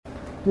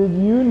Did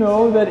you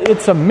know that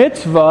it's a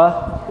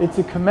mitzvah, it's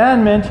a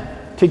commandment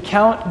to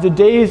count the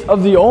days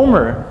of the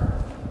Omer?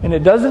 And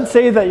it doesn't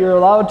say that you're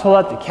allowed to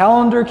let the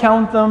calendar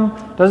count them.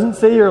 It doesn't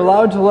say you're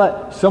allowed to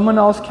let someone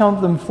else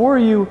count them for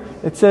you.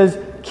 It says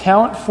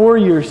count for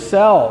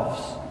yourselves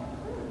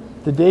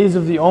the days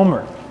of the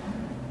Omer.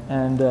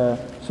 And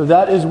so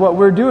that is what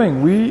we're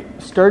doing. We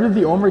started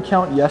the Omer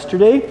count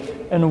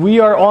yesterday, and we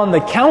are on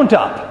the count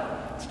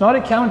up. It's not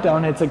a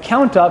countdown, it's a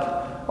count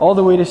up all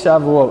the way to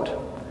Shavuot,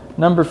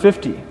 number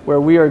 50,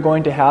 where we are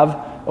going to have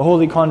a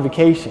holy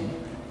convocation.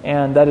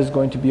 And that is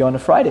going to be on a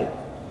Friday.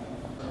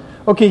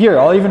 Okay, here,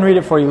 I'll even read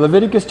it for you.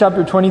 Leviticus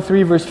chapter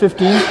 23, verse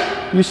 15.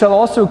 You shall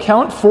also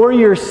count for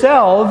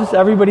yourselves,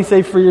 everybody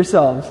say for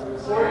yourselves.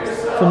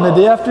 From the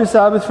day after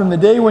Sabbath, from the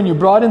day when you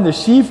brought in the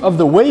sheaf of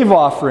the wave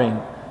offering,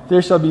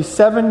 there shall be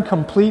 7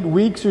 complete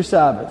weeks or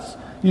Sabbaths.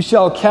 You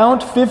shall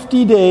count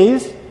 50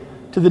 days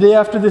to the day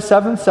after the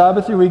 7th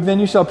Sabbath or week. Then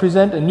you shall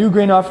present a new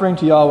grain offering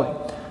to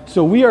Yahweh.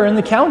 So we are in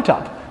the count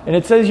up. And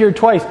it says here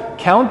twice,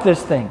 count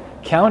this thing,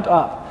 count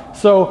up.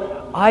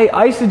 So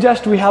I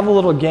suggest we have a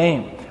little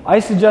game. I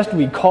suggest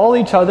we call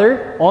each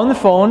other on the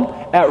phone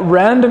at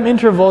random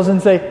intervals and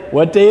say,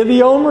 what day of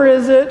the Omer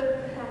is it?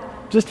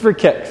 Just for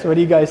kicks. What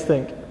do you guys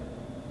think?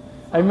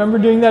 I remember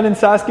doing that in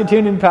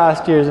Saskatoon in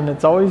past years, and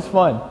it's always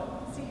fun.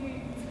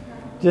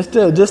 Just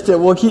to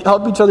we'll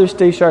help each other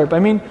stay sharp. I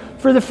mean,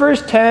 for the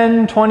first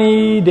 10,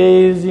 20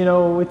 days,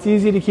 it's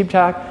easy to keep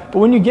track. But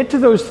when you get to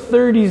those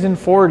 30s and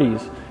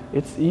 40s,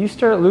 you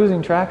start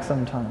losing track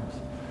sometimes.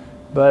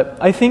 But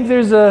I think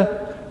there's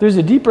a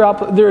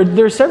deeper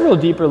there are several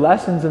deeper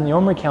lessons in the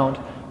Omer count,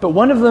 but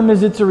one of them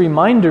is it's a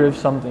reminder of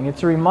something.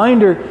 It's a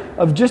reminder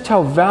of just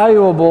how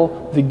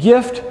valuable the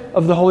gift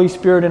of the Holy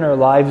Spirit in our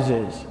lives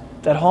is.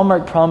 That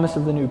hallmark promise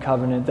of the new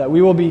covenant, that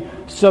we will be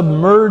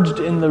submerged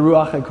in the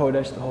Ruach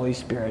HaKodesh, the Holy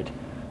Spirit.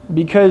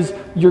 Because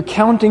you're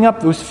counting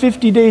up those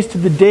 50 days to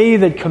the day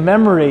that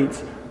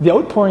commemorates the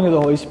outpouring of the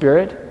Holy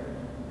Spirit,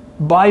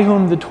 by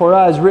whom the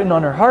Torah is written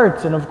on our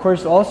hearts, and of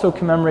course also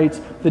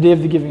commemorates the day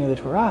of the giving of the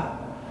Torah.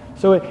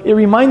 So it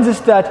reminds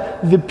us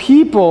that the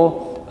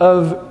people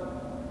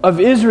of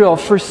Israel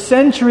for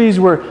centuries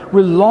were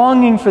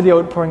longing for the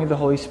outpouring of the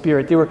Holy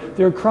Spirit. They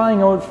were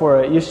crying out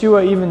for it.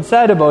 Yeshua even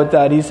said about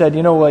that. He said,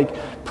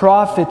 like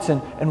prophets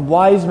and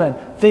wise men,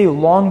 they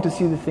long to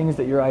see the things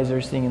that your eyes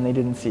are seeing and they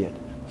didn't see it.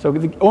 So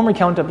the Omer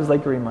count up is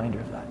like a reminder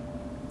of that.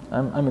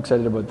 I'm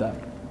excited about that.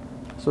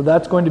 So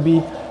that's going to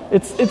be,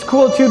 it's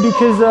cool too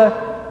because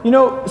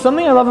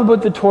something I love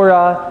about the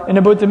Torah and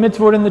about the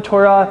mitzvot in the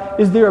Torah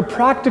is there are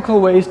practical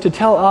ways to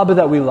tell Abba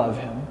that we love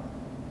him.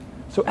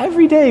 So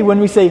every day when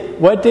we say,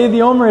 what day of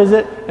the Omer is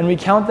it? And we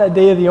count that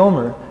day of the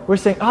Omer, we're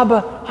saying,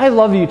 Abba, I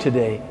love you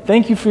today.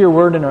 Thank you for your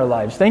word in our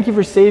lives. Thank you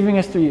for saving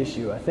us through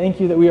Yeshua. Thank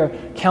you that we are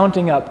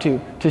counting up to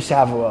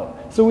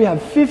Shavuot. So we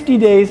have 50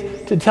 days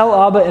to tell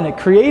Abba in a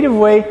creative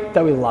way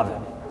that we love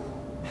him.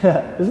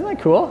 Isn't that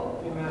cool?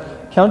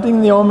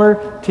 Counting the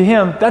Omer to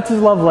him, that's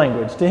his love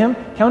language. To him,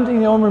 counting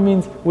the Omer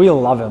means we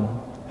love him.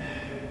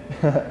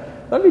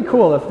 That'd be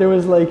cool if there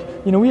was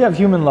we have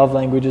human love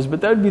languages,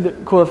 but that would be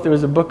cool if there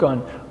was a book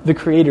on the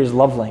Creator's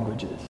love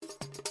languages.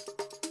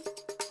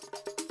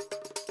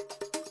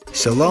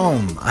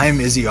 Shalom, I'm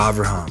Izzy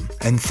Avraham,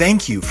 and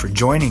thank you for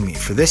joining me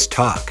for this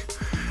talk.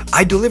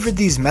 I delivered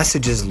these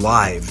messages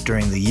live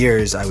during the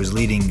years I was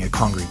leading a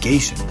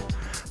congregation.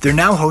 They're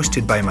now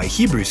hosted by my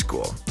Hebrew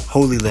school,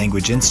 Holy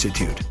Language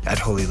Institute, at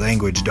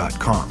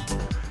holylanguage.com.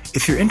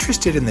 If you're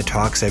interested in the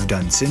talks I've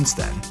done since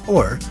then,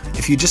 or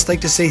if you'd just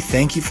like to say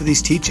thank you for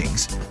these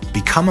teachings,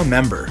 become a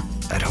member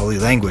at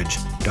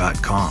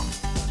holylanguage.com.